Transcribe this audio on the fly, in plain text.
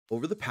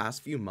Over the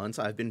past few months,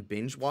 I've been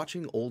binge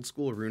watching old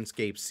school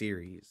RuneScape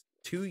series.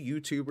 Two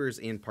YouTubers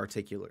in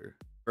particular,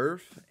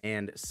 VERF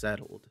and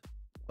Settled.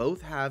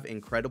 Both have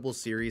incredible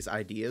series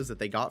ideas that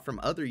they got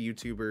from other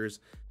YouTubers,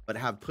 but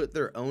have put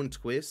their own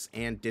twists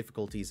and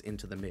difficulties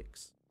into the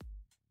mix.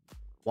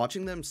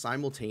 Watching them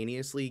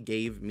simultaneously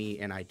gave me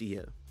an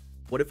idea.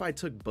 What if I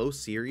took both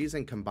series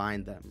and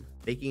combined them,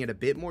 making it a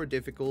bit more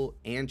difficult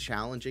and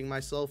challenging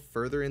myself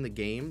further in the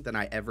game than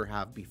I ever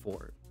have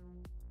before?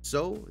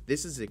 So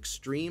this is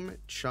Extreme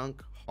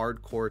Chunk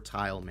Hardcore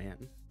Tile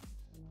Man.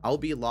 I'll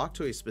be locked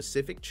to a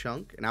specific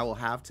chunk and I will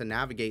have to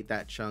navigate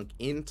that chunk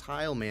in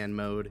Tile Man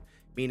mode,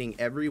 meaning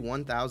every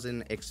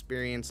 1000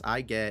 experience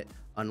I get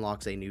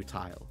unlocks a new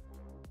tile.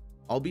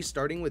 I'll be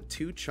starting with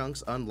 2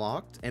 chunks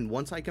unlocked, and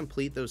once I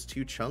complete those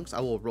 2 chunks,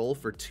 I will roll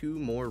for 2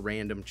 more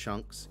random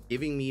chunks,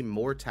 giving me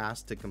more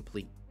tasks to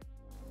complete.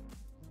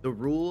 The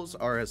rules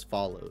are as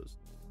follows.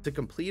 To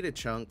complete a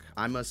chunk,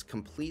 I must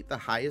complete the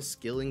highest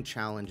skilling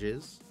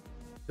challenges,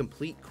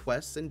 complete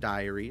quests and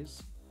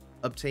diaries,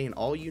 obtain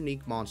all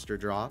unique monster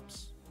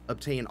drops,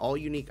 obtain all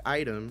unique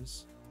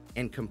items,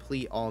 and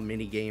complete all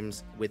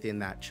minigames within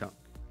that chunk.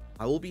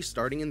 I will be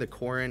starting in the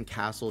Kourend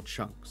castle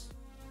chunks.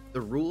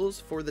 The rules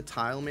for the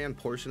Tile Man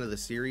portion of the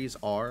series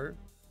are: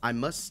 I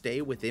must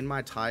stay within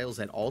my tiles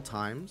at all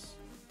times,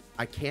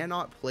 I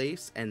cannot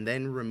place and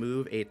then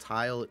remove a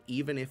tile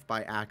even if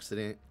by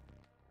accident,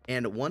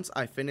 and once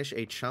I finish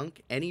a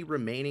chunk, any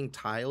remaining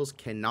tiles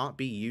cannot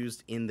be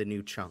used in the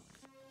new chunk,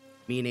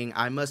 meaning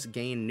I must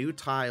gain new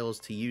tiles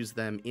to use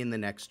them in the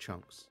next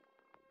chunks.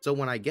 So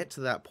when I get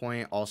to that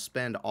point, I'll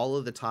spend all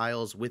of the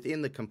tiles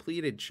within the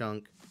completed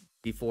chunk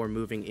before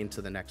moving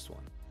into the next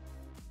one.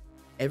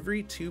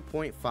 Every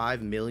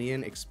 2.5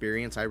 million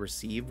experience I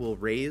receive will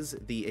raise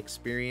the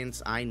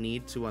experience I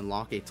need to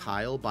unlock a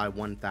tile by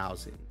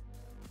 1000.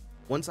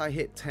 Once I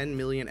hit 10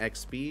 million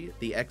XP,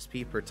 the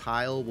XP per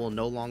tile will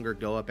no longer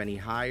go up any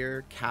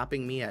higher,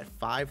 capping me at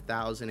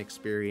 5000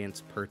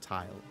 experience per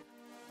tile.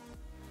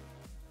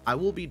 I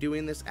will be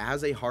doing this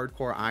as a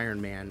hardcore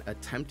Iron Man,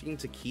 attempting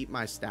to keep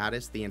my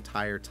status the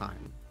entire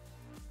time.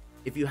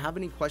 If you have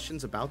any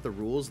questions about the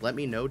rules, let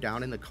me know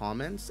down in the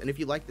comments, and if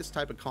you like this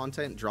type of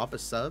content, drop a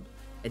sub,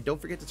 and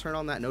don't forget to turn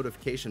on that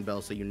notification bell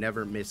so you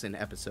never miss an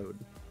episode.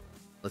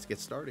 Let's get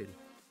started.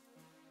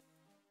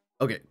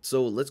 Okay,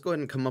 so let's go ahead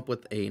and come up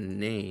with a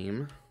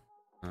name.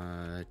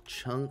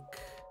 Chunk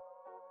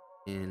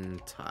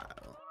and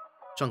Tile.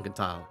 Chunk and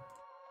Tile.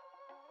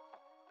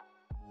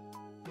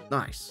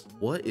 Nice.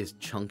 What is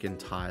Chunk and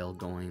Tile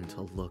going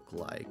to look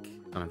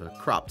like? Kind of a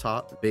crop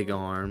top, big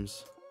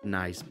arms,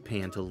 nice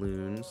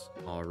pantaloons.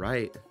 All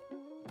right,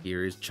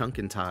 here is Chunk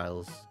and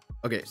Tiles.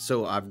 Okay,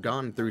 so I've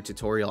gone through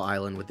Tutorial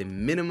Island with the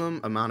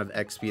minimum amount of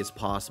XP as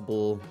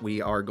possible. We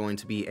are going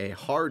to be a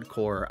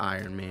hardcore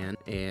Iron Man,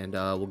 and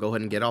we'll go ahead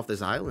and get off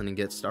this island and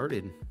get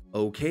started.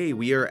 Okay,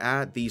 we are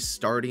at the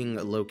starting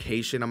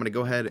location. I'm going to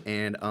go ahead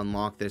and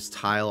unlock this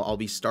tile. I'll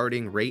be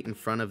starting right in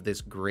front of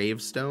this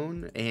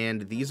gravestone,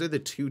 and these are the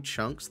 2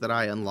 chunks that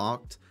I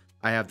unlocked.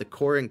 I have the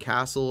Kourend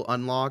Castle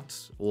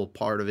unlocked. Well,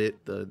 part of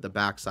it, the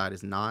backside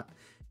is not.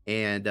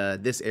 And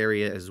this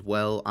area as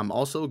well. I'm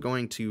also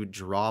going to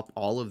drop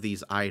all of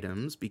these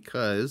items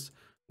because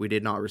we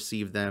did not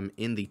receive them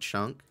in the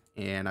chunk,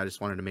 and I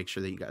just wanted to make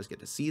sure that you guys get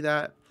to see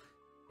that.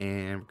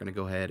 And we're gonna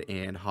go ahead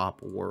and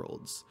hop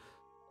worlds.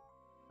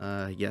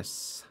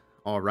 Yes.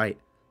 All right,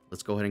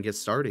 let's go ahead and get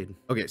started.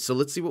 Okay, so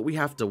let's see what we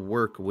have to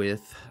work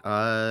with.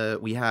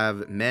 We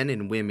have men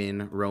and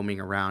women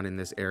roaming around in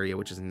this area,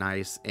 which is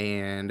nice,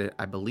 and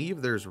I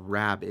believe there's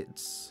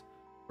rabbits.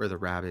 Where are the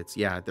rabbits?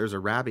 Yeah, there's a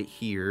rabbit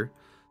here.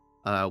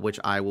 Which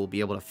I will be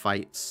able to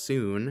fight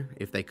soon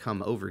if they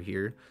come over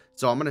here.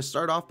 So I'm going to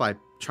start off by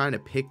trying to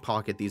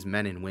pickpocket these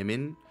men and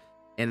women.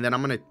 And then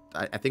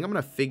I think I'm going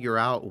to figure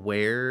out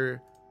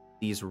where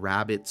these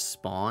rabbits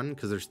spawn.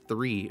 Because there's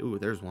 3. Ooh,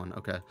 there's one.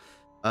 Okay.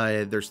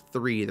 There's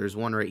 3. There's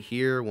one right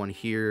here, one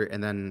here,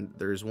 and then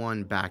there's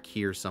one back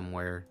here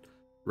somewhere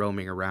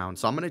roaming around.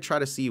 So I'm going to try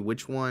to see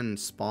which one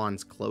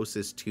spawns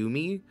closest to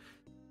me.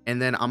 And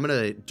then I'm going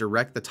to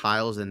direct the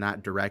tiles in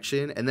that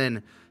direction. And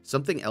then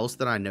something else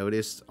that I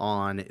noticed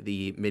on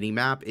the mini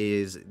map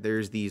is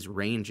there's these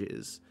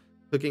ranges,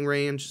 cooking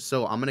range.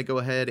 So I'm going to go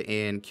ahead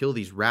and kill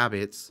these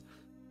rabbits,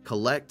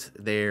 collect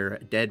their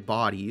dead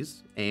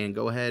bodies, and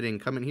go ahead and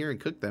come in here and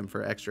cook them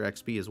for extra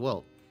XP as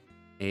well.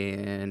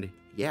 And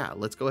yeah,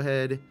 let's go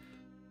ahead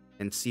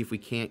and see if we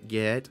can't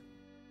get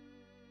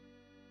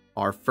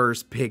our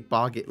first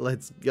pickpocket.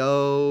 Let's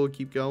go.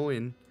 Keep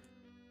going.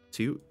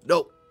 2.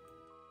 Nope.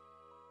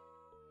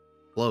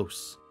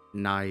 Close.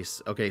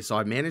 Nice. Okay, so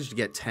I managed to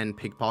get 10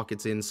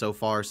 pickpockets in so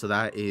far, so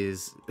that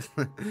is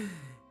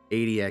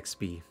 80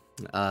 XP.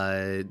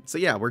 So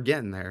yeah, we're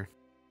getting there.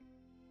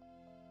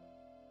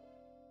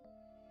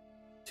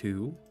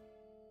 2,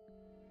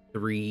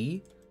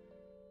 3,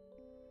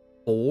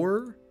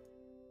 4,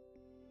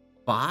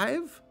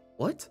 5.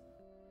 What?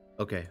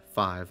 Okay,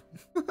 5.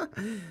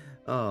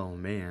 Oh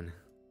man,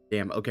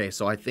 damn. Okay,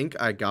 so I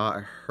think I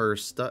got her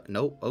stuff.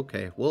 Nope.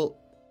 Okay, well,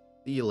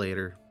 see you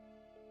later.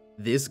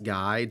 This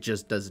guy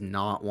just does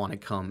not want to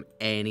come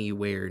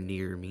anywhere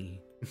near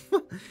me.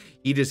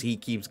 He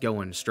keeps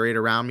going straight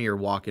around me or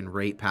walking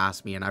right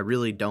past me, and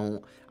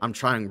I'm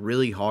trying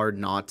really hard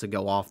not to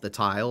go off the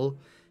tile.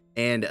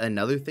 And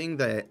another thing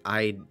that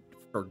I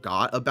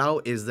forgot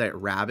about is that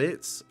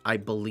rabbits, I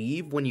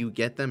believe when you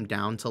get them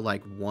down to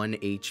like 1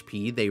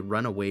 HP, they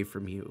run away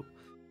from you.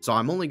 So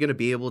I'm only going to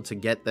be able to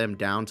get them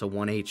down to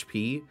 1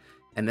 HP,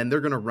 and then they're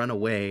going to run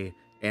away,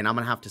 and I'm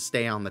going to have to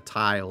stay on the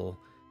tile,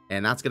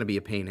 and that's going to be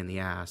a pain in the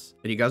ass.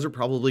 And you guys are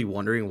probably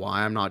wondering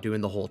why I'm not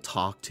doing the whole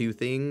talk to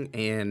thing,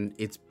 and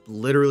it's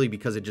literally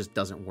because it just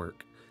doesn't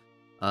work.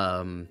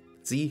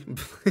 See,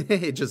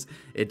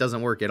 it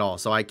doesn't work at all.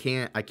 So I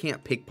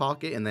can't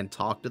pickpocket and then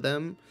talk to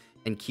them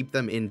and keep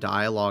them in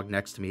dialogue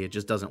next to me. It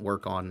just doesn't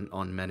work on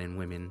men and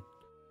women.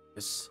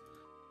 Just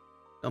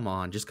come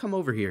on, just come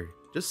over here.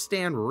 Just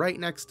stand right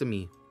next to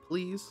me,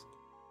 please.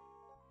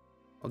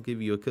 I'll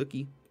give you a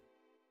cookie.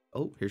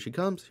 Oh, here she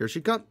comes. Here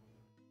she comes.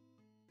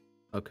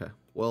 Okay,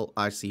 well,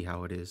 I see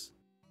how it is.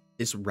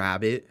 This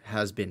rabbit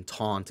has been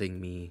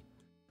taunting me.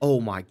 Oh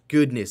my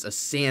goodness, a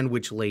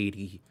sandwich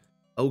lady.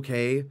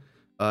 Okay,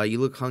 you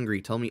look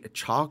hungry. Tell me a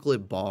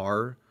chocolate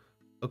bar.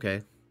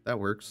 Okay, that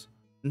works.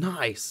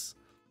 Nice.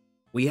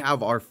 We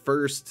have our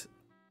first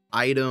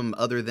item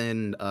other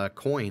than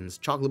coins.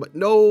 Chocolate bar.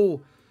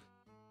 No!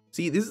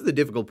 See, this is the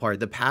difficult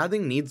part. The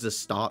pathing needs to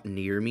stop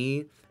near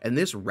me, and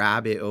this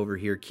rabbit over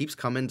here keeps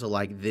coming to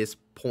like this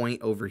point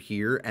over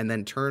here and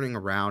then turning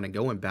around and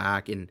going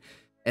back, and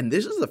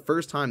this is the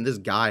first time this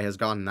guy has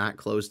gotten that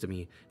close to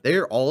me.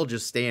 They're all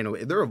just staying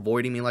away. They're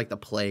avoiding me like the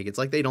plague. It's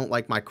like they don't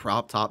like my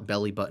crop top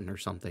belly button or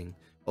something.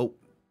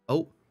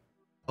 Oh.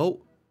 You're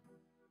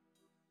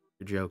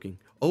joking.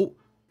 Oh,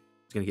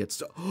 it's gonna get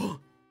so. Oh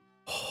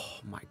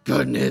my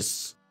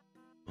goodness.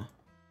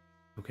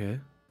 Okay.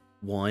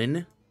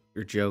 1.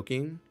 You're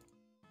joking.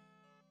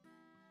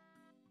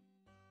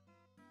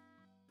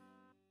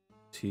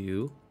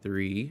 2,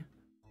 3,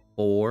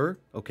 4.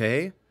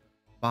 Okay.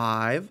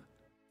 5.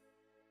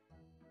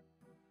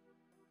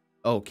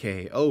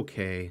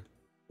 Okay.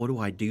 What do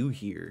I do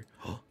here?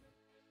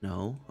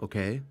 No.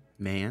 Okay.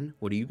 Man,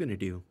 what are you gonna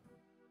do?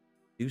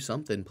 Do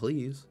something,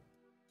 please.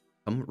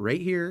 Come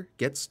right here.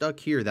 Get stuck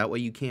here. That way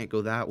you can't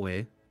go that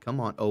way. Come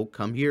on. Oh,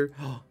 come here.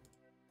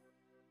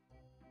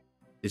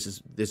 This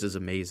is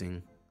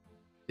amazing.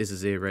 This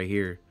is it right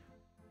here.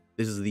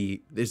 This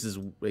is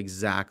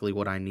exactly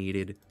what I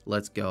needed.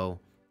 Let's go.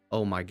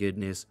 Oh my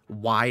goodness.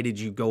 Why did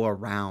you go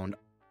around?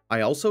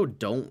 I also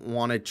don't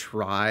want to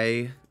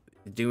try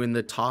doing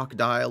the talk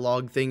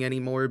dialogue thing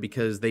anymore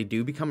because they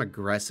do become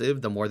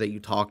aggressive the more that you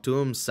talk to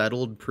them.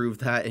 Settled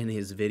proved that in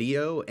his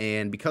video,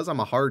 and because I'm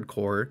a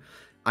hardcore,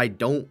 I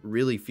don't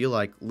really feel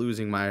like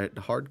losing my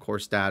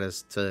hardcore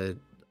status to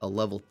a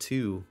level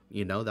 2,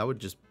 you know? That would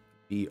just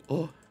be,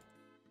 oh,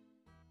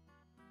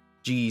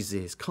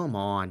 Jesus, come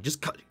on,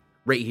 just cut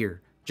right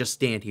here. Just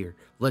stand here.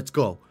 Let's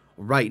go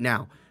right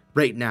now.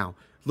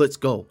 Let's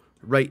go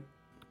right.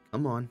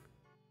 Come on.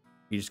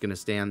 You just gonna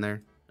stand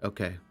there?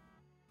 Okay.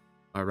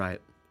 All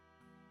right.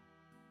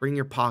 Bring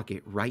your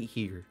pocket right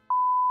here.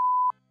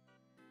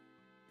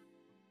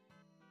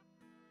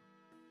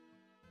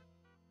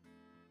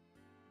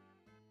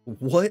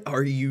 What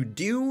are you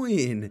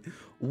doing?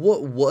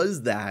 What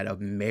was that? A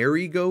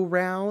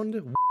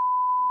merry-go-round?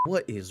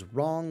 What is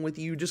wrong with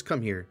you? Just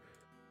come here.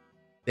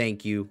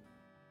 Thank you.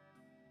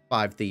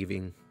 5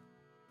 thieving.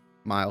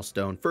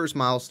 Milestone. First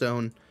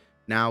milestone.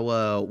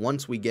 Now,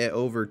 once we get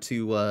over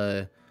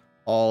to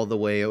all the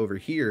way over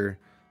here,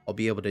 I'll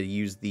be able to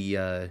use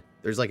the,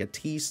 there's like a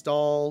tea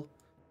stall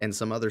and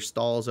some other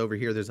stalls over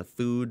here. There's a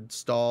food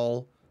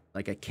stall,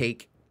 like a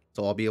cake.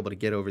 So I'll be able to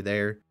get over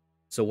there.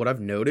 So what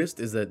I've noticed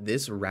is that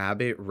this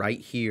rabbit right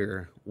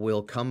here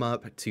will come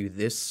up to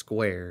this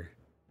square.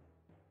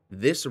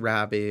 This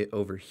rabbit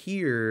over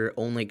here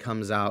only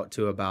comes out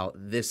to about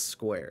this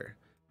square,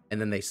 and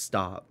then they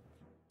stop.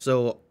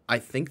 So I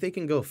think they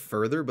can go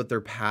further, but their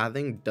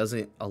pathing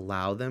doesn't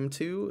allow them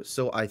to.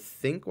 So I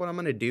think what I'm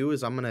going to do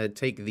is I'm going to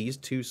take these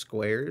 2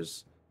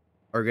 squares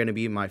are going to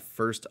be my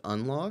first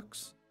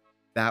unlocks.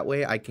 That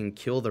way I can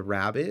kill the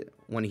rabbit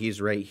when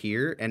he's right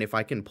here. And if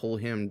I can pull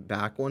him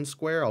back 1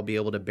 square, I'll be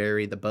able to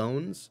bury the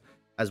bones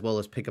as well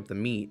as pick up the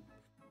meat.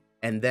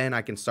 And then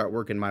I can start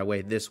working my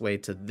way this way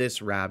to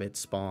this rabbit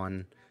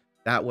spawn.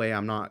 That way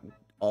I'm not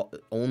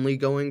only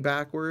going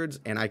backwards,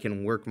 and I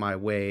can work my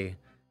way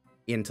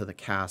into the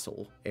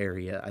castle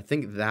area. I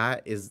think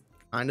that is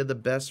kind of the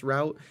best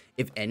route.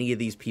 If any of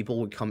these people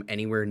would come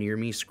anywhere near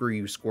me, screw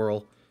you,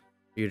 squirrel.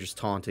 You're just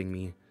taunting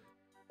me.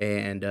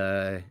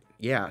 And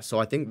yeah, so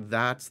I think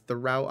that's the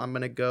route I'm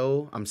going to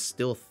go. I'm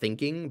still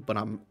thinking, but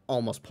I'm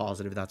almost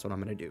positive that's what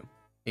I'm going to do.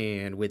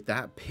 And with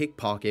that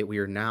pickpocket, we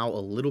are now a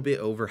little bit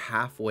over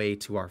halfway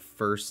to our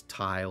first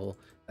tile.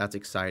 That's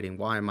exciting.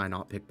 Why am I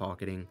not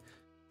pickpocketing?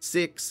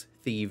 6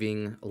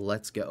 thieving.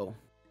 Let's go.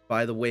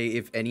 By the way,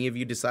 if any of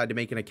you decide to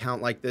make an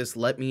account like this,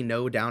 let me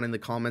know down in the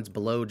comments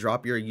below.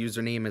 Drop your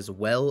username as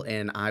well,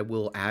 and I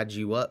will add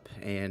you up,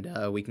 and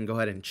we can go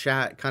ahead and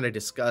chat, kind of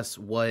discuss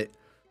what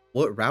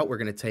what route we're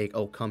gonna take.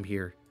 Oh, come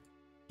here.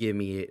 Give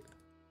me it.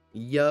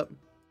 Yup.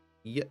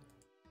 Yep.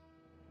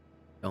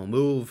 Don't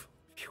move.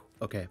 Phew.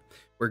 Okay,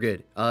 we're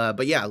good.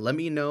 But yeah, let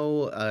me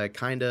know,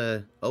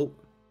 kinda. Oh,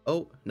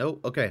 no.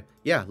 Okay.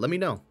 Yeah, let me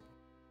know.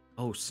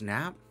 Oh,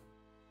 snap.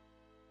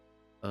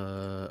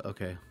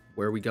 Okay.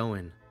 Where are we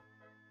going?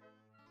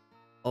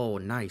 Oh,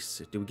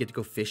 nice. Do we get to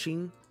go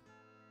fishing?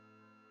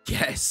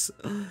 Yes.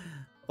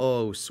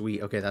 Oh,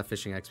 sweet. Okay, that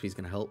fishing XP is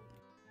gonna help.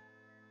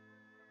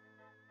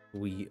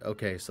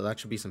 Okay, so that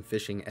should be some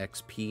fishing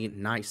XP.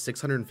 Nice.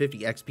 650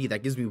 XP.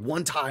 That gives me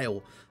 1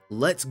 tile.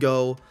 Let's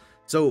go.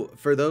 So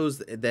for those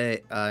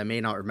that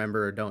may not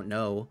remember or don't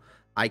know,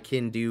 I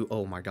can do,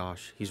 oh my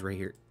gosh, he's right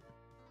here.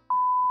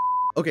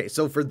 Okay,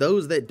 so for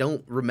those that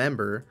don't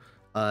remember,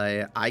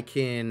 I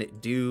can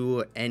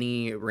do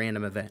any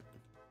random event.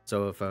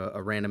 So if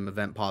a random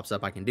event pops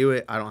up, I can do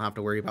it. I don't have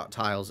to worry about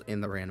tiles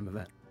in the random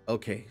event.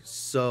 Okay,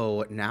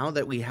 so now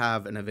that we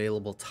have an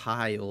available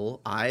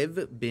tile,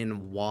 I've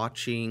been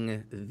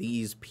watching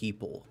these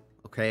people,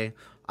 okay?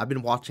 I've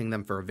been watching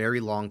them for a very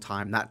long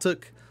time. That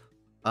took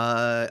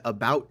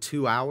about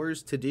 2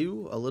 hours to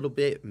do, a little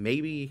bit,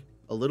 maybe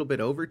a little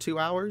bit over 2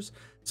 hours.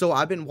 So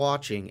I've been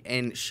watching,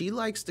 and she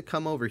likes to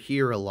come over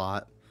here a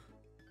lot.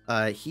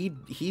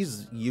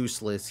 He's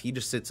useless. He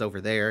just sits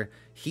over there.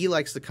 He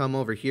likes to come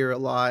over here a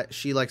lot.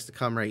 She likes to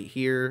come right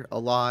here a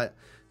lot.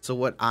 So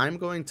what I'm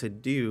going to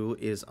do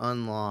is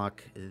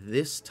unlock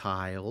this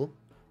tile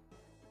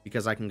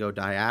because I can go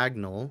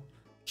diagonal.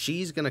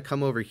 She's going to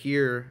come over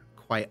here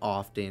quite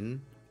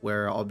often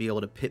where I'll be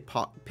able to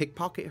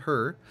pickpocket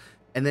her.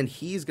 And then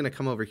he's going to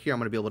come over here. I'm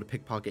going to be able to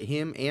pickpocket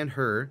him and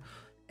her.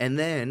 And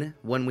then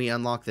when we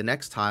unlock the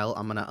next tile,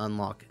 I'm going to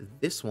unlock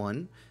this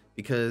one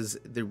because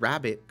the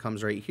rabbit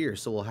comes right here.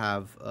 So we'll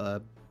have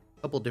a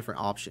couple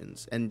different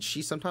options. And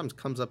she sometimes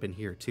comes up in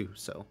here too.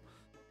 So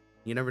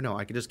you never know.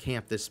 I could just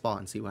camp this spot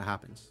and see what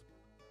happens.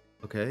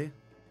 Okay.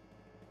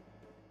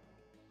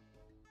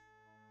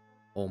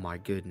 Oh my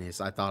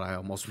goodness. I thought I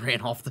almost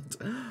ran off the...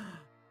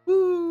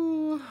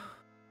 Woo.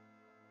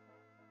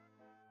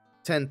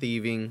 10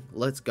 thieving.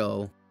 Let's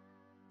go.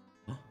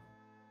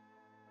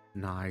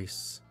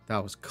 Nice.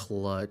 That was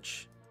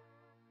clutch.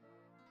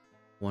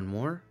 One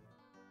more.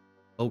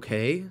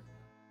 Okay.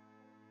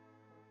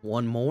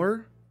 One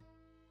more.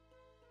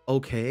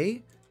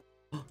 Okay.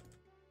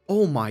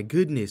 Oh my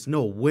goodness.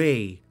 No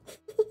way.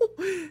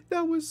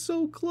 That was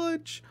so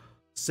clutch.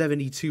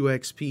 72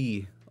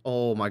 XP.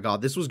 Oh my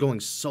god. This was going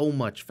so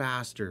much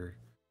faster.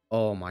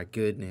 Oh my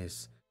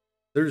goodness.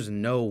 There's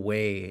no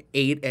way.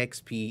 8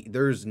 XP.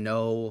 There's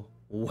no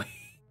way.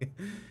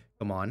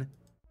 Come on.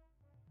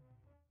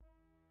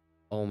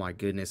 Oh my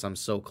goodness, I'm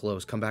so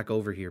close. Come back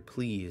over here,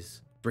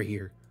 please. Right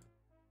here.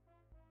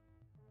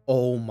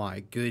 Oh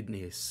my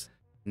goodness.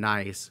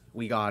 Nice.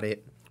 We got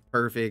it.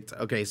 Perfect.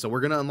 Okay, so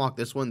we're going to unlock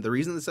this one. The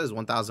reason this says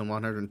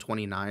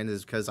 1,129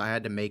 is because I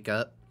had to make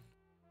up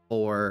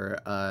for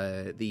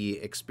the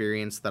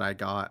experience that I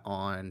got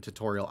on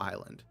Tutorial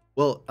Island.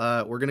 Well,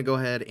 we're going to go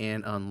ahead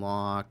and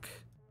unlock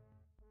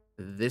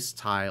this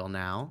tile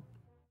now.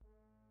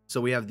 So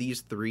we have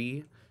these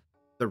 3.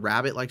 The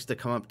rabbit likes to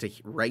come up to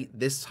right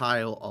this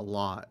tile a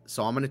lot.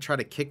 So I'm going to try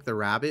to kick the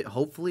rabbit.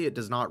 Hopefully it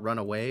does not run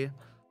away.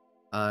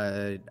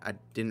 I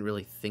didn't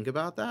really think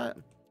about that.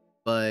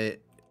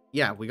 But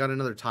yeah, we got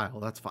another tile.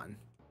 That's fine.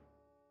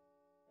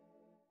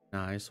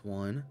 Nice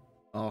one.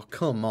 Oh,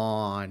 come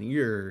on.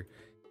 You.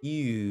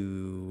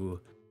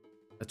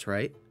 That's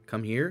right.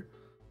 Come here.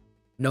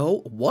 No.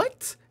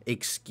 What?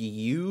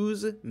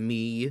 Excuse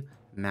me,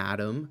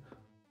 madam.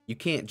 You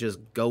can't just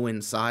go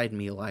inside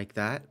me like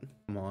that.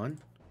 Come on.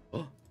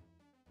 Oh,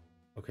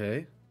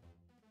 okay.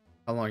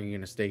 How long are you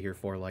gonna stay here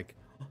for? Like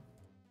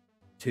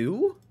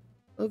 2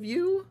 of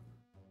you?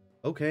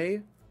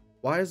 Okay.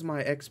 Why is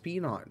my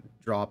XP not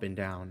dropping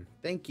down?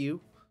 Thank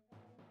you.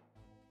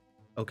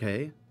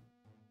 Okay.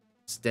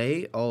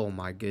 Stay. Oh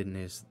my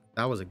goodness.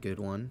 That was a good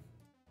one.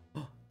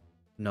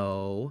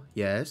 No.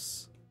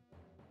 Yes.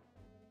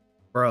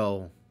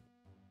 Bro.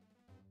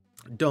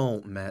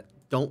 Don't.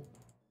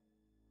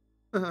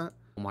 Oh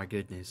my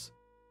goodness.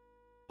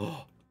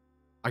 Oh,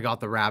 I got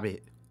the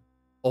rabbit.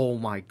 Oh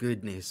my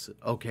goodness.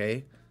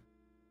 Okay.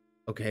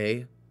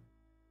 Okay.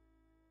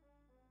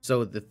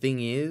 So the thing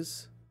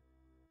is,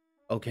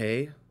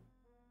 okay.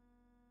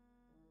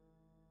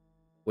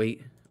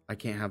 Wait, I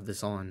can't have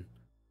this on.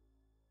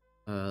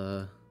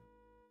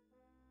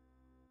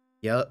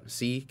 Yep,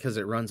 see, because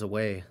it runs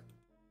away.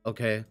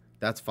 Okay,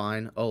 that's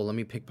fine. Oh, let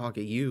me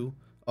pickpocket you.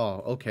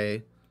 Oh,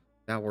 okay.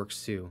 That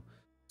works too.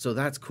 So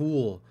that's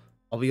cool.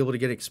 I'll be able to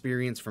get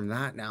experience from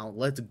that now.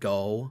 Let's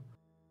go.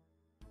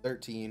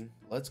 13.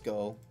 Let's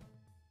go.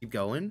 Keep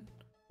going.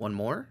 One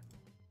more.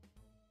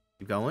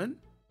 Keep going.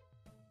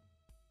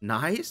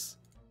 Nice.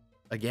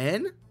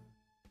 Again.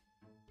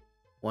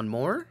 One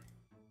more.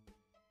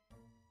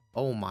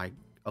 Oh my.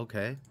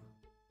 Okay.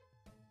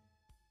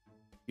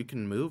 You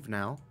can move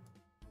now.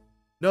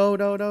 No,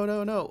 no, no,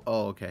 no, no.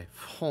 Oh, okay.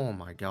 Oh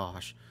my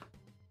gosh.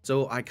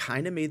 So I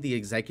kind of made the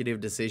executive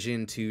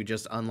decision to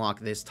just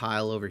unlock this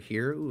tile over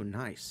here. Ooh,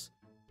 nice.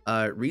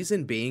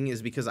 Reason being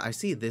is because I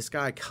see this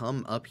guy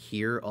come up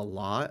here a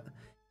lot,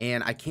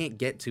 and I can't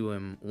get to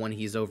him when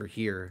he's over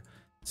here.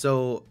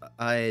 So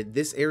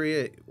this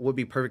area would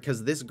be perfect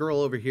because this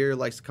girl over here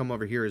likes to come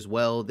over here as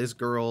well. This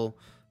girl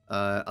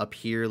up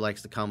here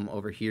likes to come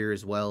over here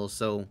as well.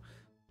 So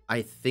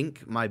I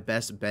think my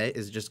best bet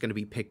is just going to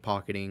be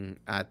pickpocketing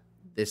at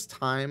this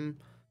time,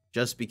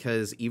 just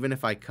because even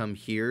if I come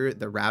here,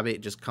 the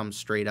rabbit just comes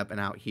straight up and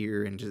out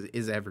here and just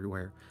is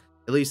everywhere.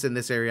 At least in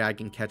this area, I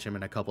can catch him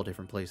in a couple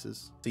different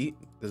places. See,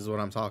 this is what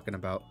I'm talking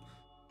about.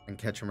 I can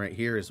catch him right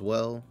here as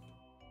well.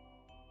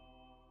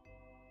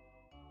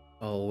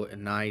 Oh,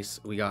 nice.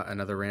 We got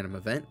another random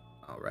event.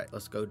 All right,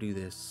 let's go do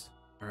this.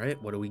 All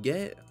right, what do we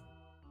get?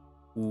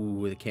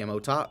 Ooh, the camo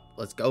top.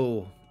 Let's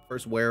go.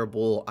 First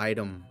wearable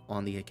item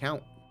on the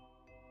account.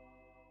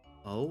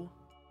 Oh,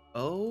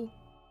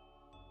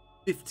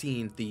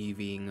 15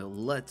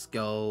 thieving. Let's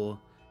go.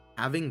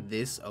 Having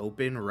this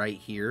open right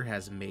here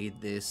has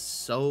made this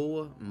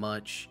so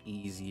much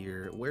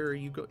easier. Where are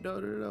you go?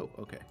 No.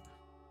 Okay.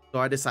 So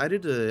I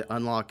decided to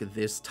unlock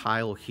this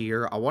tile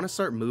here. I want to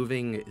start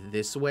moving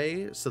this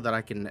way so that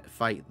I can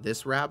fight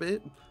this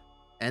rabbit.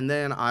 And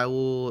then I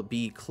will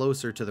be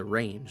closer to the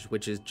range,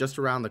 which is just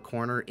around the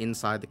corner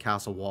inside the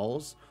castle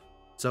walls.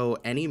 So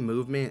any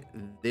movement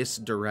this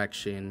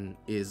direction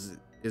is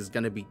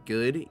going to be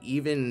good,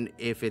 even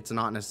if it's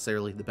not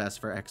necessarily the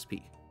best for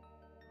XP.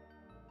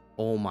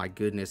 Oh my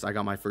goodness, I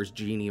got my first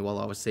genie while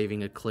I was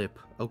saving a clip.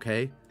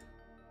 Okay.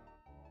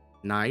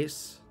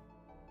 Nice.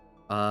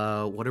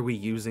 What are we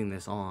using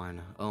this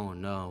on? Oh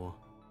no.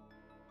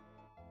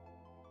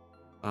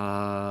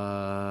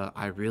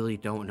 I really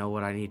don't know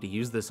what I need to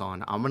use this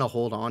on. I'm gonna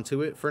hold on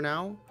to it for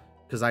now,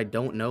 because I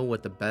don't know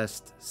what the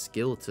best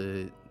skill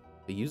to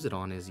use it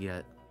on is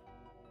yet.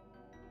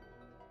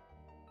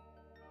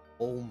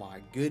 Oh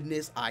my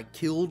goodness, I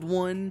killed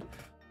one.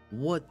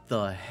 What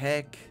the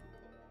heck?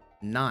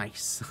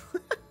 Nice.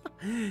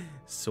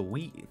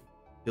 Sweet.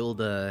 Killed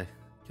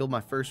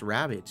my first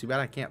rabbit. Too bad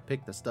I can't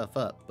pick the stuff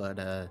up,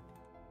 but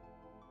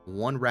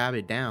one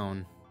rabbit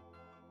down.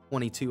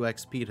 22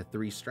 XP to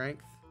 3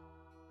 strength.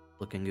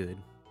 Looking good.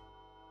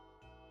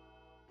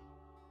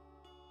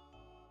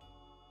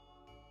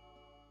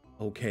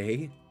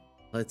 Okay,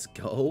 let's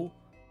go.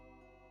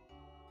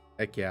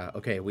 Heck yeah.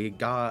 Okay, we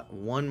got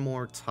one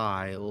more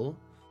tile.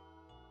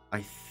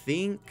 I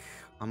think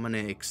I'm gonna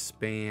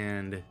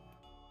expand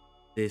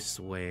this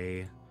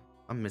way.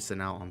 I'm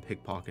missing out on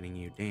pickpocketing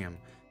you. Damn.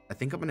 I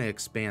think I'm gonna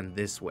expand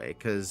this way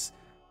because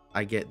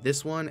I get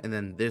this one and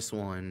then this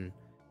one,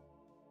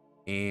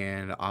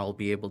 and I'll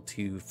be able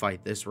to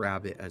fight this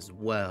rabbit as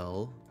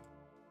well.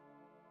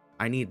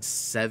 I need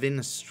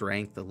 7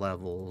 strength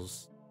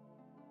levels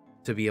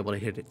to be able to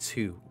hit it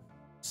too.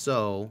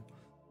 So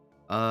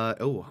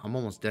oh, I'm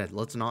almost dead.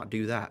 Let's not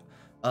do that.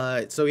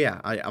 So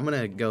yeah, I'm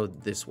gonna go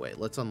this way.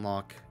 Let's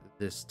unlock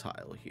this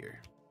tile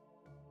here.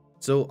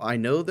 So I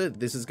know that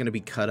this is going to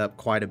be cut up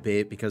quite a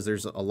bit because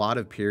there's a lot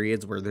of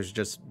periods where there's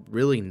just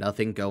really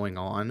nothing going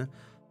on.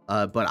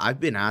 But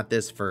I've been at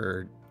this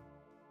for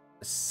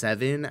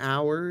 7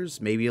 hours,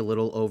 maybe a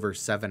little over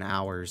 7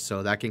 hours.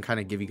 So that can kind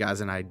of give you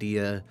guys an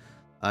idea.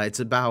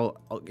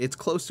 It's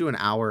close to an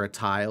hour a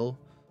tile.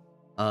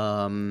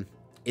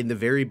 In the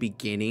very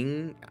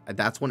beginning,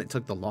 that's when it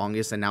took the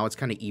longest, and now it's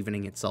kind of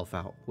evening itself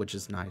out, which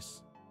is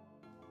nice.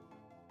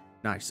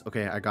 Nice.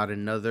 Okay, I got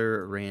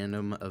another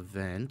random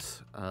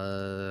event.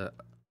 I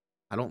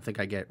don't think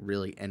I get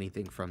really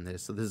anything from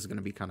this, so this is going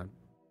to be kind of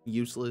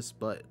useless,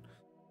 but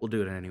we'll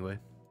do it anyway.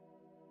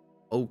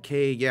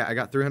 Okay, yeah, I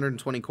got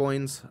 320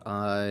 coins.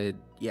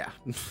 Yeah.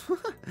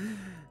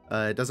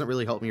 It doesn't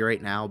really help me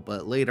right now,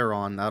 but later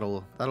on,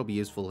 that'll be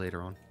useful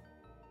later on.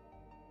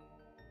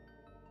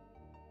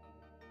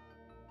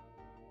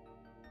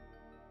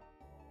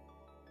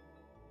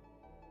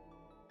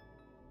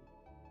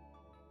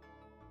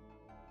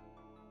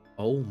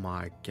 Oh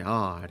my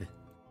god,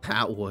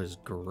 that was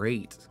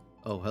great.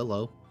 Oh,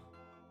 hello.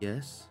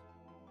 Yes.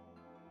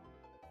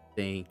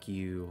 Thank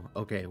you.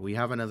 Okay, we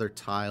have another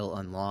tile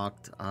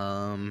unlocked.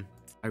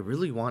 I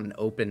really want an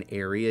open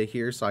area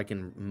here so I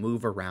can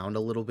move around a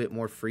little bit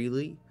more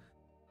freely.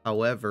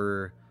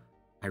 However,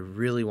 I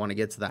really want to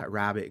get to that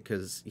rabbit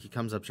because he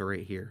comes up to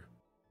right here.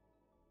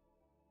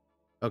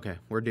 Okay,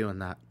 we're doing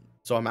that.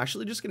 So I'm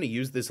actually just going to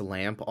use this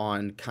lamp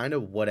on kind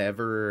of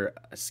whatever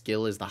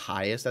skill is the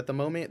highest at the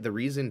moment. The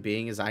reason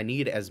being is I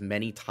need as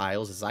many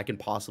tiles as I can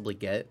possibly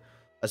get,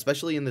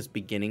 especially in this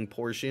beginning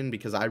portion,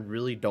 because I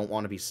really don't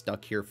want to be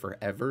stuck here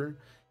forever.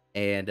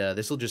 And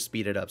this will just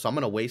speed it up. So I'm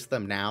going to waste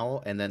them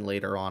now, and then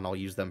later on I'll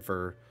use them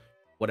for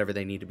whatever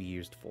they need to be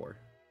used for.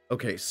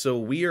 Okay, so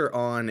we are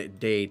on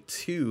day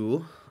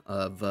 2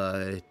 of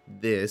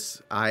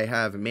this. I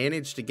have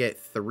managed to get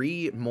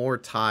 3 more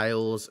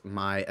tiles.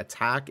 My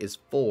attack is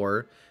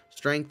 4,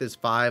 strength is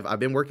 5. I've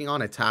been working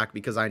on attack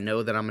because I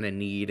know that I'm going to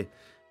need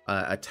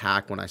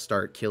attack when I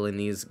start killing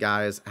these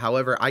guys.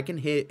 However, I can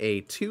hit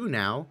a 2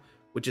 now,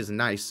 which is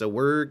nice. So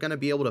we're going to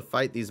be able to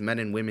fight these men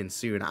and women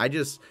soon.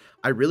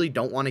 I really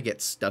don't want to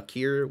get stuck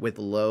here with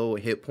low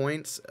hit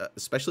points,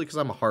 especially because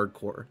I'm a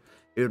hardcore.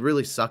 It would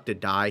really suck to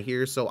die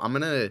here. So I'm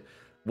going to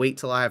wait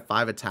till I have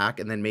 5 attack,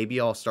 and then maybe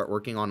I'll start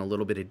working on a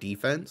little bit of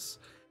defense.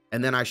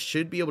 And then I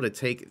should be able to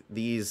take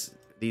these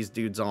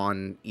dudes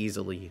on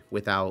easily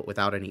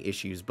without any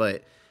issues.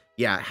 But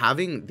yeah,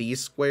 having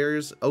these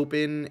squares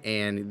open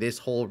and this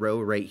whole row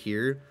right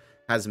here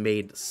has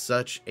made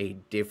such a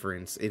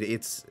difference.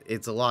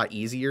 It's a lot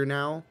easier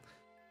now.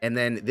 And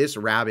then this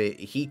rabbit,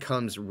 he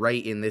comes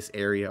right in this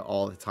area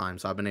all the time,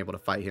 so I've been able to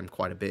fight him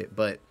quite a bit.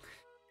 But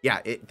yeah,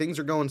 things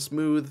are going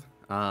smooth.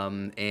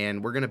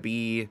 And we're gonna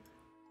be,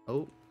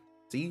 oh,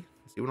 see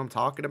what I'm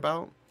talking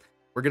about?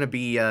 We're gonna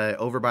be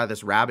over by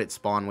this rabbit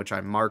spawn, which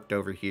I marked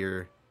over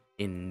here,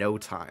 in no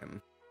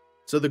time.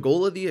 So the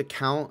goal of the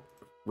account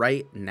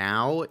right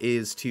now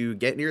is to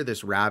get near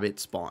this rabbit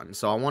spawn.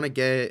 So I want to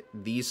get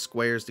these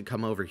squares to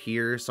come over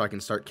here so I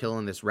can start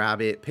killing this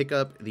rabbit, pick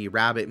up the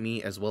rabbit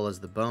meat as well as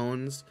the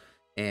bones,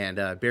 and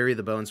bury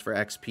the bones for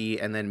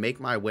XP, and then make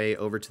my way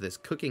over to this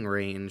cooking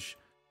range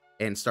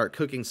and start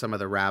cooking some of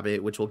the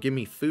rabbit, which will give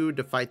me food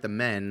to fight the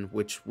men,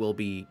 which will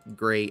be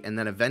great. And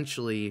then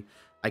eventually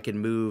I can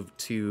move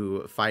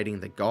to fighting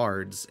the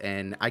guards,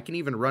 and I can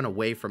even run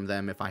away from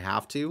them if I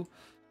have to.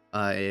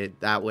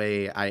 That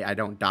way I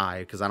don't die,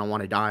 because I don't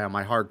want to die on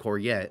my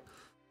hardcore yet.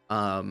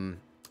 And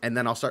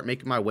then I'll start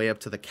making my way up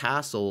to the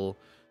castle,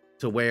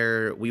 to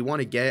where we want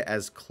to get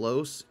as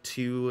close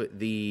to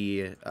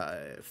the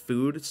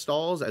food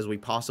stalls as we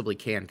possibly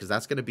can, because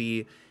that's going to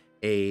be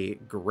a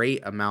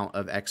great amount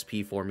of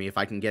XP for me. If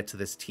I can get to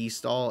this tea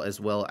stall as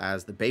well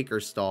as the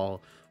baker's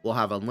stall, we'll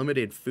have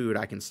unlimited food.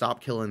 I can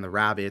stop killing the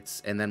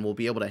rabbits, and then we'll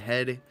be able to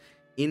head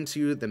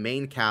into the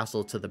main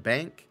castle to the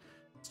bank,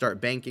 start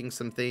banking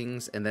some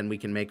things, and then we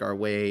can make our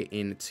way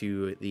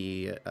into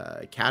the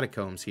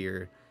catacombs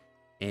here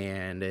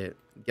and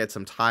get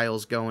some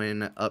tiles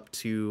going up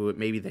to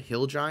maybe the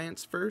hill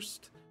giants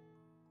first,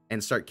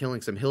 and start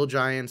killing some hill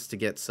giants to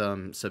get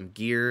some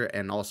gear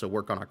and also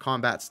work on our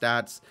combat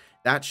stats.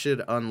 That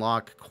should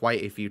unlock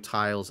quite a few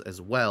tiles as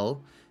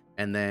well.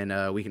 And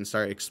then we can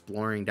start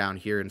exploring down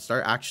here and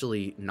start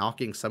actually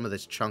knocking some of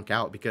this chunk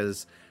out,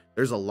 because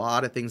there's a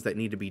lot of things that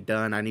need to be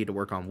done. I need to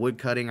work on wood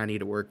cutting. I need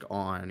to work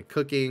on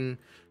cooking.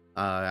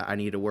 I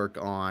need to work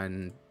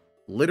on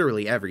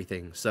literally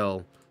everything.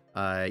 So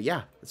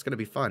yeah, it's going to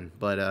be fun.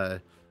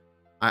 But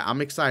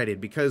I'm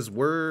excited, because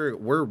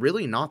we're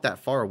really not that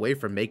far away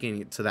from making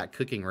it to that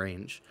cooking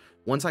range.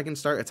 Once I can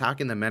start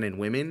attacking the men and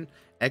women,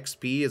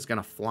 XP is going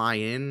to fly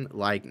in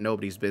like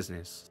nobody's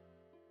business.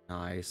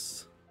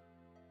 Nice.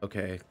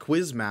 Okay,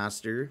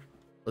 Quizmaster.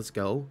 Let's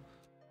go.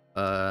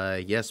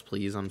 Yes,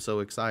 please. I'm so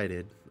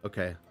excited.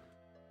 Okay.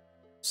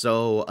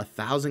 So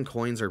 1,000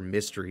 coins or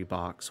mystery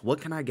box. What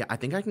can I get? I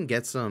think I can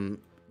get some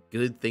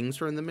good things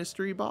from the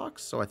mystery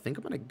box. So I think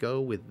I'm going to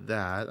go with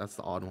that. That's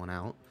the odd one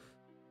out.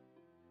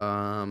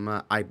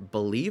 I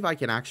believe I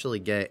can actually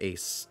get a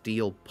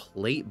steel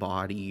plate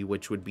body,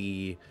 which would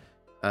be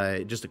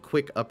just a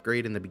quick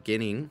upgrade in the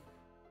beginning.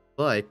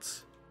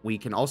 But we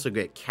can also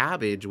get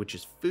cabbage, which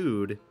is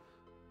food,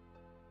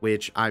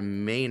 which I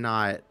may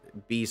not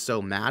be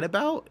so mad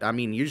about. I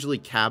mean, usually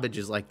cabbage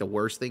is like the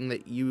worst thing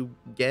that you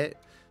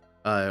get,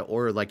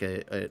 or like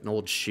an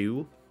old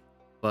shoe.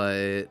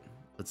 But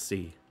let's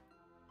see.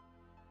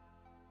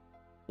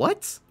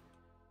 What?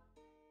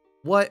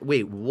 What?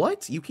 Wait,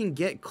 what? You can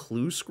get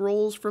clue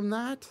scrolls from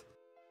that?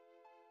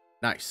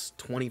 Nice.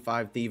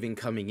 25 thieving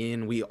coming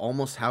in. We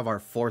almost have our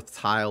 4th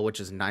tile, which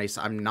is nice.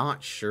 I'm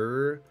not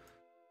sure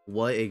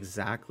what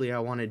exactly I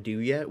want to do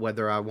yet,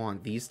 whether I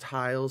want these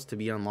tiles to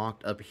be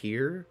unlocked up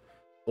here,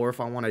 or if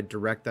I want to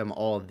direct them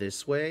all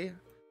this way.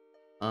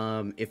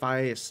 If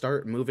I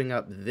start moving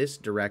up this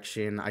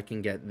direction, I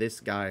can get this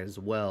guy as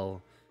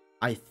well.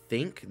 I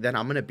think that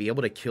I'm going to be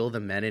able to kill the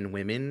men and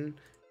women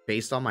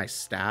based on my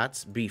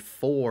stats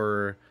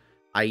before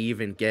I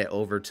even get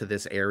over to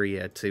this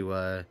area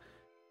to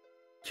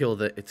kill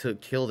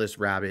this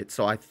rabbit.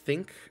 So I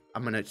think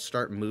I'm going to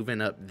start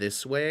moving up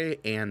this way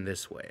and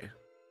this way.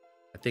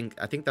 I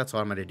think that's what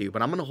I'm going to do,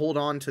 but I'm going to hold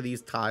on to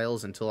these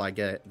tiles until I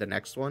get the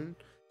next one,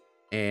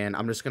 and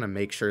I'm just going to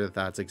make sure that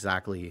that's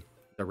exactly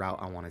the route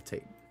I want to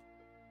take.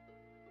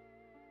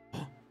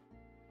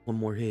 One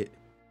more hit.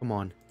 Come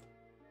on.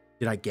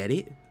 Did I get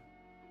it?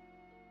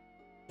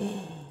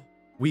 Oh,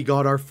 we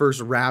got our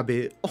first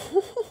rabbit.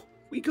 Oh,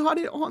 we got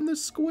it on the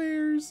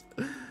squares.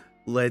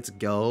 Let's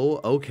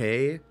go.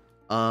 Okay.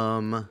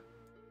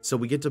 So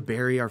we get to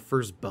bury our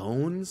first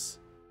bones.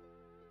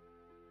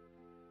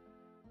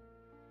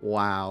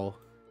 Wow.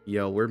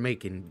 Yo, we're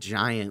making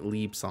giant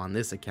leaps on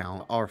this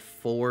account. Our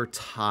 4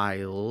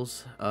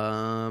 tiles.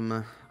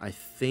 I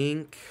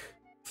think...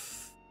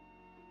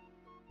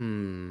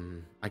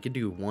 I could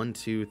do 1,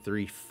 2,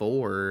 3,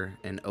 4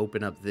 and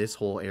open up this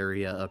whole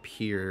area up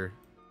here.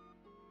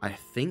 I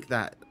think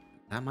that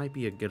might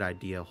be a good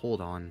idea.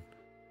 Hold on.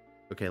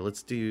 Okay,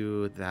 let's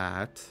do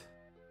that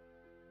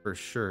for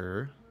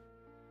sure.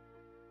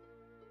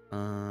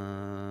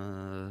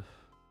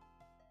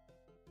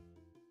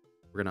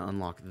 We're gonna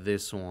unlock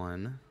this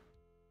one.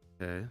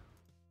 Okay.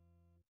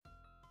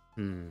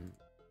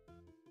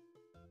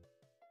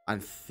 I'm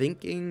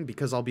thinking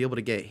because I'll be able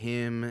to get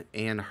him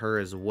and her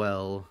as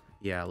well.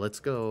 Yeah, let's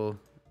go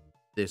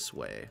this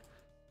way.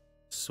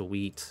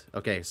 Sweet.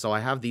 Okay, so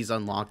I have these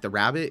unlocked. The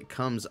rabbit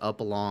comes up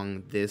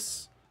along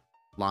this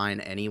line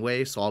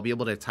anyway, so I'll be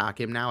able to attack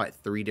him now at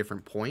 3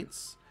 different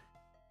points.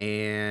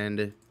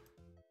 And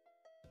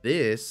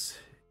this...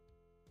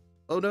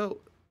 Oh,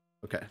 no.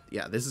 Okay,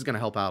 yeah, this is going to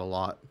help out a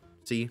lot.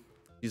 See?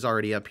 She's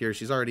already up here.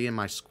 She's already in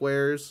my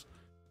squares.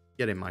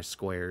 Get in my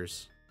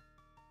squares.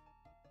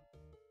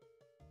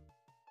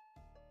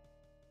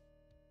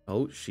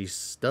 Oh, she's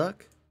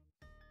stuck.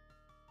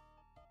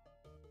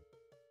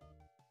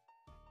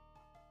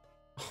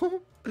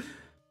 Oh,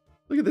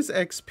 look at this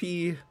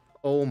XP.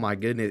 Oh my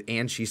goodness.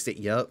 And she said,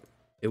 yep,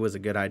 it was a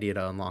good idea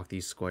to unlock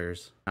these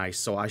squares. Nice.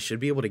 So I should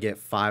be able to get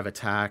 5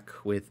 attack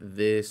with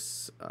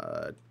this.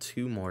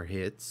 2 more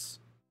hits.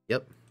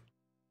 Yep.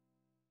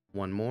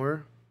 1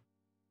 more.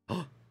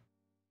 Oh,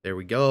 there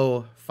we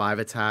go. 5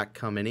 attack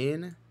coming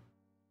in.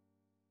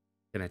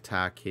 Can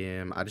attack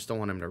him. I just don't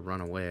want him to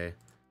run away.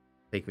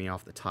 Take me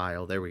off the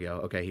tile. There we go.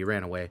 Okay, he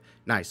ran away.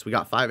 Nice. We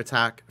got 5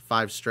 attack,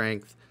 5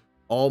 strength.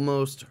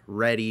 Almost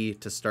ready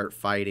to start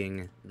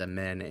fighting the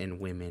men and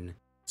women.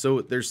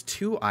 So there's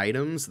 2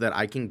 items that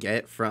I can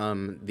get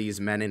from these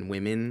men and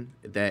women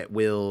that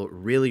will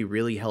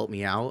really help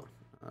me out.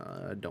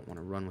 I don't want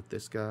to run with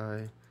this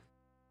guy.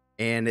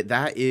 And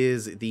that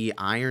is the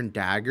iron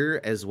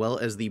dagger as well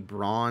as the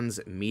bronze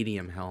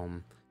medium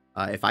helm.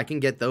 If I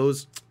can get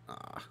those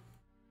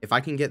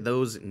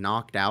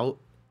knocked out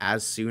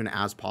as soon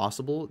as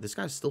possible. This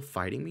guy's still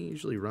fighting me. He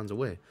usually runs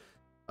away.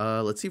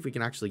 Let's see if we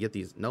can actually get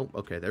these. Nope.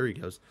 Okay, there he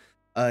goes.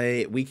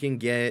 We can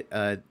get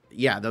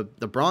yeah,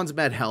 the bronze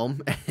med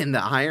helm and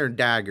the iron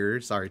dagger.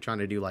 Sorry, trying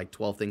to do like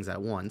 12 things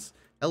at once.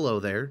 Hello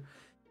there.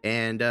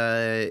 And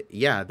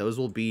yeah, those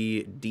will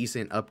be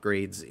decent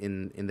upgrades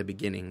in the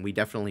beginning. We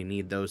definitely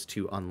need those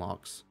 2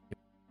 unlocks.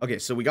 Okay,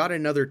 so we got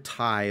another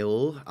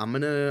tile. I'm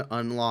gonna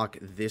unlock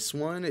this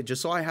one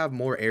just so I have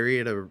more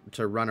area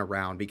to run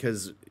around,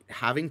 because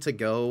having to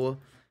go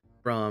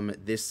from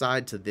this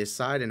side to this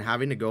side and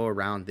having to go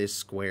around this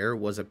square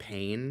was a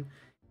pain,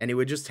 and it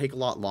would just take a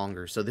lot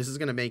longer. So this is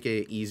going to make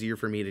it easier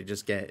for me to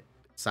just get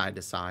side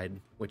to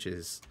side, which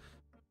is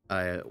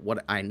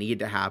what I need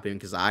to happen,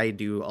 because I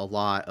do a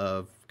lot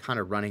of kind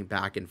of running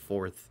back and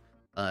forth.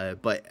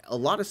 But a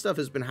lot of stuff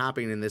has been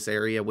happening in this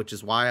area, which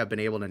is why I've been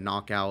able to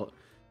knock out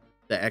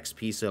the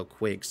XP so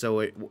quick.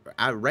 So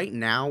right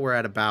now we're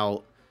at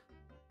about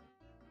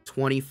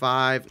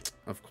 25,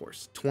 of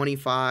course,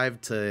 25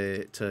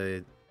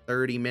 to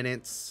 30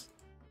 minutes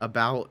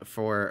about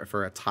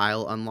for a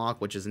tile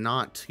unlock, which is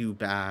not too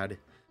bad.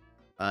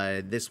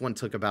 This one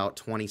took about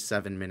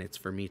 27 minutes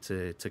for me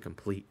to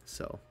complete,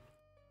 so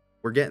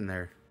we're getting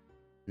there.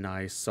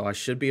 Nice. So I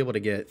should be able to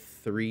get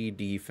 3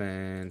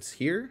 defense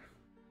here.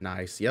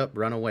 Nice. Yep,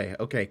 run away.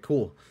 Okay,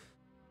 cool.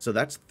 So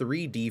that's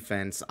 3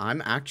 defense.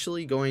 I'm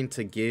actually going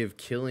to give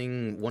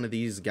killing one of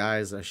these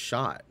guys a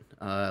shot.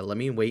 Let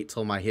me wait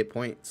till my hit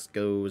points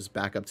goes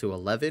back up to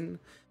 11.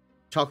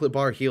 Chocolate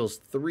bar heals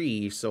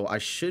 3, so I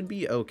should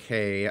be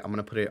okay. I'm going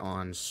to put it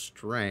on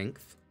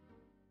strength.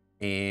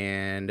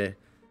 And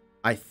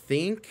I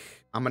think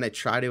I'm going to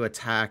try to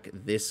attack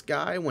this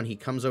guy when he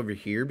comes over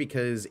here,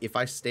 because if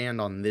I stand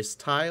on this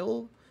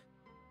tile,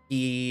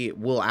 he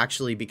will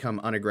actually become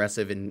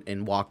unaggressive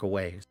and walk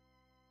away.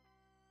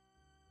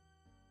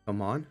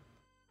 Come on.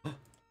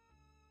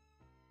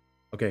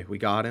 Okay, we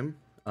got him.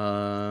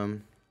 Try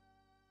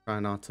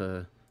not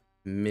to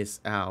miss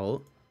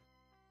out.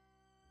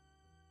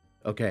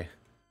 Okay.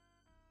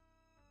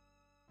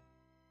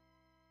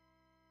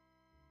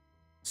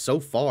 So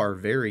far,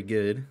 very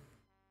good.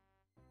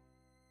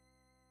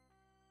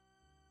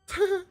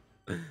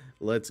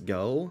 Let's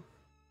go.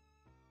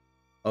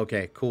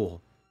 Okay,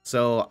 cool.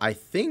 So I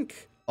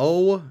think...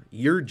 Oh,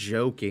 you're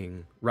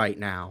joking right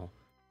now.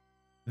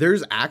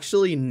 There's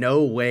actually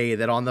no way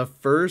that on the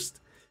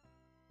first...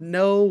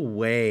 No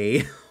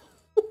way.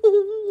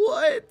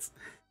 What?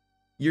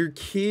 You're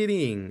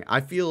kidding. I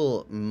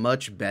feel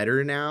much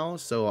better now,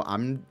 so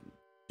I'm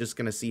just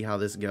gonna see how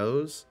this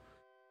goes.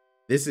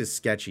 This is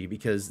sketchy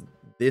because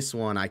this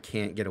one I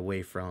can't get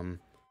away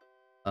from.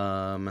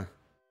 But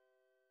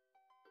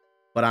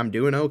I'm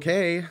doing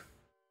okay.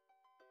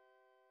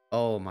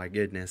 Oh my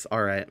goodness.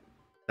 All right.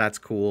 That's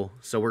cool.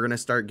 So we're gonna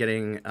start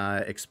getting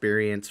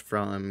experience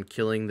from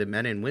killing the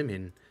men and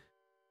women.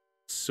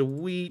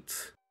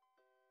 Sweet.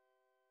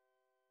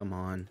 Come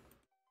on.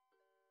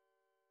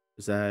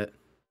 Is that...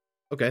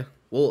 Okay,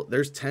 well,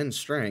 there's 10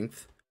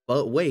 strength,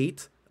 but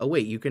wait. Oh,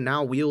 wait, you can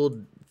now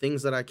wield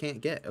things that I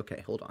can't get.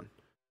 Okay, hold on.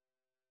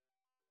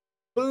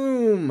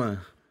 Boom!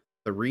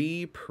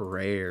 3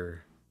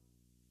 prayer.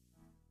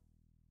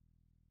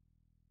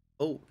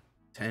 Oh,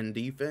 10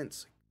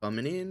 defense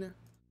coming in.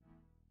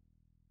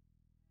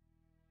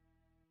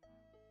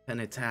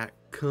 10 attack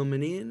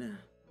coming in.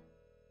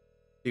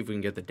 See if we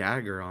can get the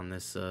dagger on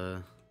this,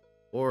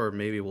 or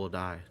maybe we'll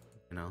die,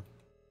 you know?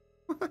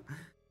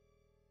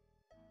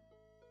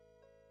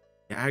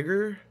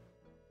 Dagger?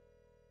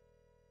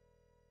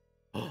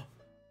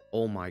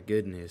 Oh my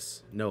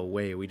goodness. No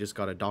way. We just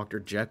got a Dr.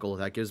 Jekyll.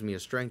 That gives me a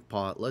strength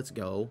pot. Let's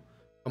go.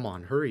 Come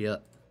on, hurry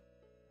up.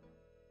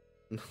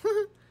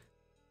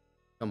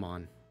 Come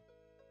on.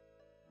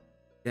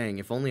 Dang,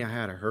 if only I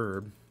had a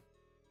herb.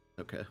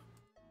 Okay.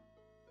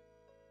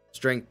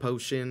 Strength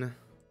potion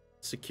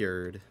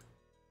secured.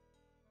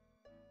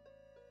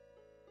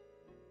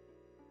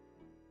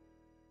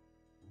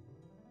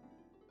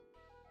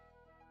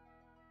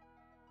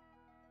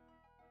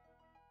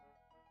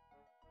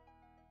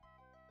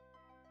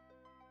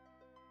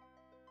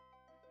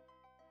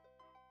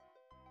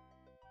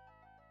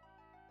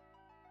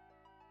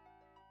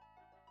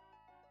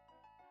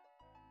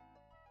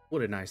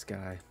 What a nice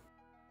guy.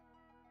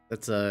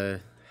 That's a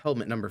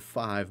helmet number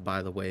 5,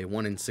 by the way.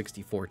 1 in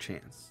 64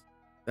 chance.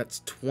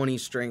 That's 20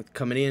 strength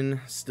coming in.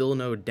 Still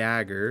no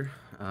dagger.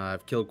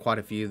 I've killed quite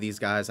a few of these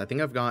guys. I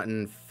think I've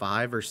gotten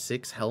 5 or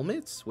 6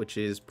 helmets, which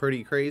is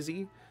pretty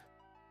crazy.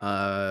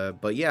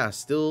 But yeah,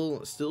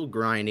 still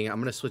grinding. I'm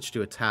gonna switch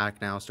to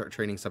attack now. Start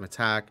training some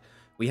attack.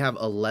 We have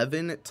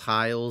 11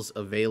 tiles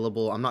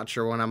available. I'm not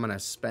sure when I'm gonna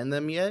spend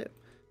them yet.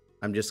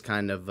 I'm just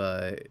kind of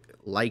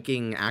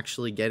liking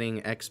actually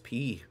getting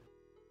XP.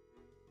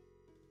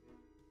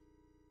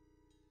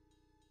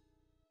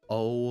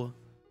 Oh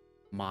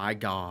my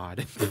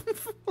god.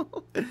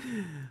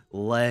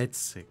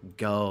 Let's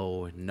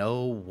go.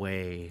 No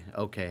way.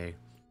 Okay.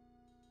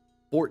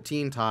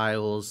 14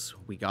 tiles.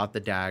 We got the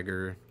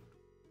dagger.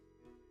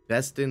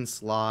 Best in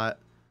slot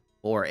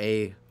for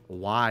a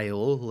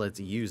while. Let's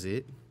use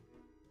it.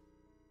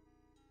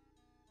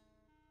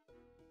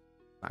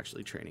 I'm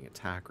actually training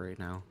attack right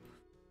now.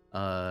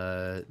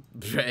 And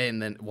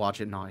then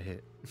watch it not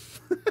hit.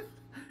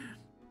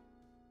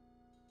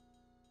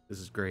 This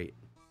is great.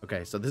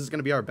 Okay, so this is going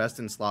to be our best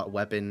in slot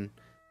weapon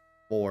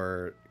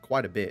for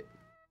quite a bit.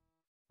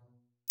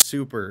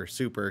 Super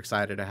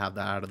excited to have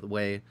that out of the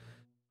way.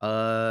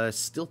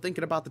 Still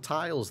thinking about the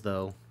tiles,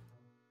 though.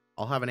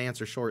 I'll have an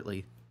answer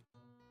shortly.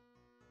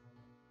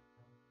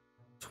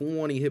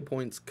 20 hit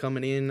points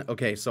coming in.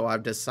 Okay, so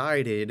I've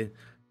decided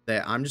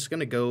that I'm just going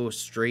to go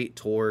straight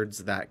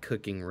towards that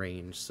cooking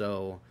range.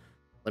 So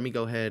let me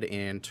go ahead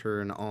and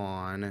turn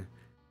on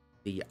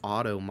the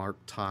auto mark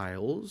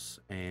tiles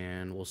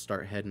and we'll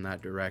start heading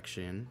that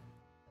direction.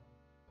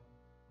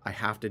 I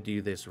have to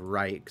do this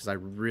right because I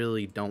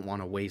really don't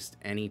want to waste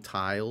any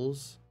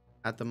tiles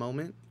at the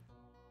moment.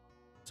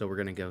 So we're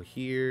gonna go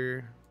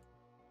here.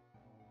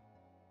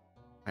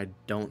 I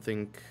don't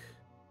think,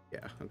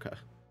 yeah, okay.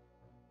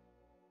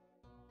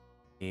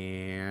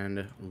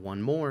 And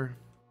one more.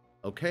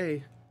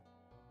 Okay.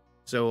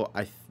 So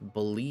I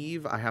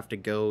believe I have to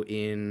go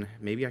in,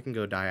 maybe I can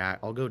go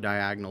I'll go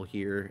diagonal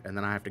here, and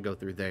then I have to go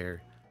through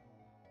there.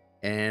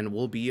 And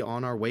we'll be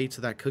on our way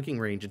to that cooking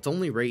range. It's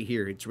only right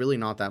here. It's really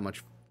not that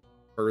much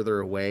further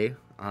away.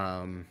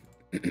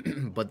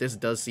 But this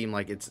does seem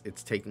like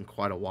it's taking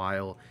quite a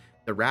while.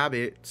 The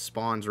rabbit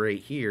spawns right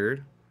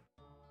here.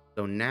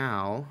 So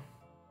now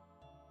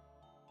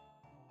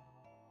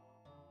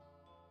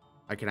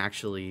I can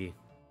actually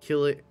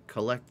kill it,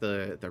 collect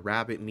the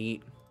rabbit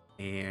meat,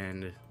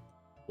 and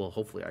well,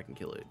 hopefully I can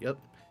kill it. Yep.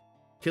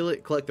 Kill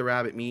it, collect the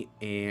rabbit meat,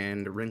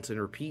 and rinse and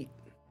repeat.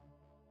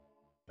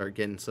 Start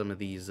getting some of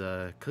these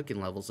cooking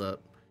levels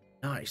up.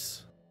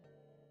 Nice.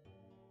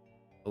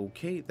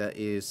 Okay, that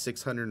is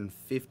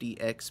 650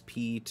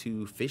 XP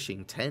to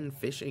fishing. 10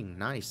 fishing.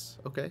 Nice.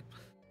 Okay.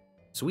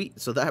 Sweet.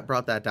 So that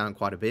brought that down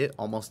quite a bit.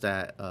 Almost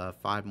at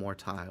 5 more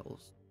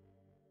tiles.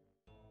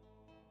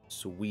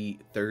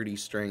 Sweet. 30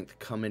 strength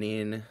coming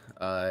in.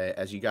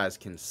 As you guys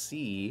can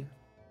see,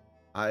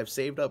 I've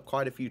saved up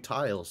quite a few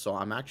tiles, so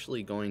I'm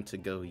actually going to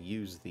go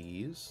use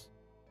these.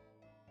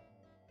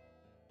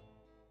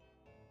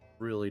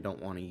 Really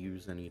don't want to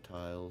use any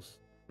tiles.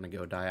 I'm going to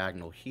go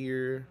diagonal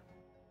here.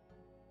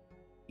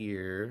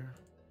 Here.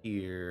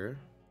 Here.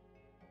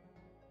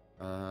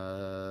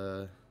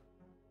 Can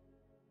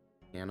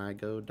I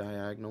go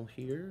diagonal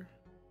here?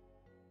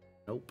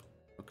 Nope.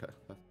 Okay,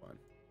 that's fine.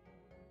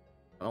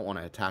 I don't want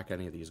to attack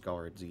any of these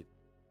guards either.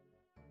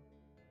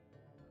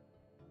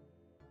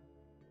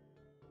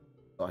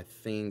 So I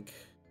think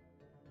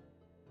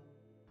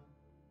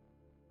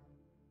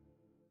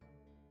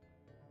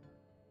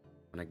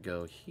I'm gonna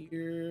go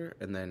here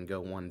and then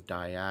go one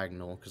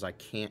diagonal because I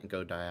can't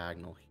go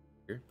diagonal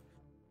here.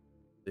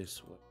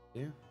 This way,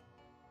 yeah.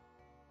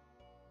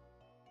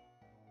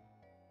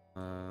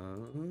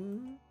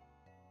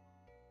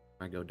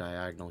 I go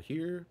diagonal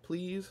here,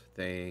 please.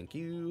 Thank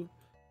you.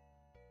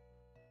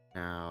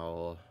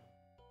 Now,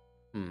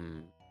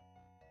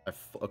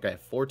 okay,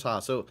 4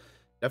 tiles. So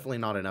definitely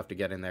not enough to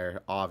get in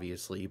there,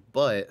 obviously,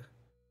 but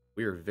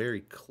we are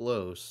very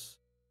close.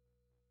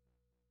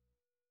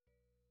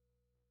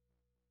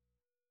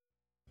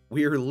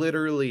 We are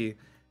literally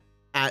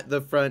at the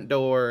front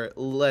door.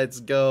 Let's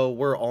go.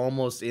 We're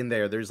almost in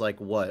there. There's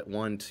like what?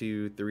 1,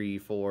 2, 3,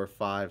 4,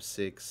 5,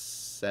 6,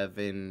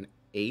 7,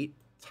 8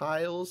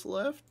 tiles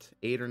left.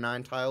 8 or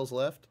 9 tiles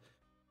left.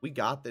 We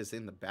got this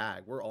in the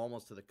bag. We're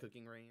almost to the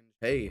cooking range.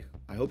 Hey,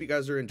 I hope you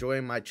guys are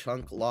enjoying my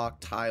Chunk Lock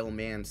Tile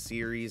Man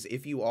series.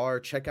 If you are,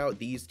 check out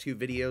these 2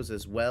 videos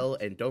as well,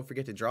 and don't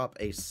forget to drop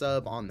a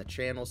sub on the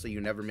channel so you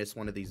never miss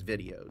one of these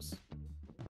videos.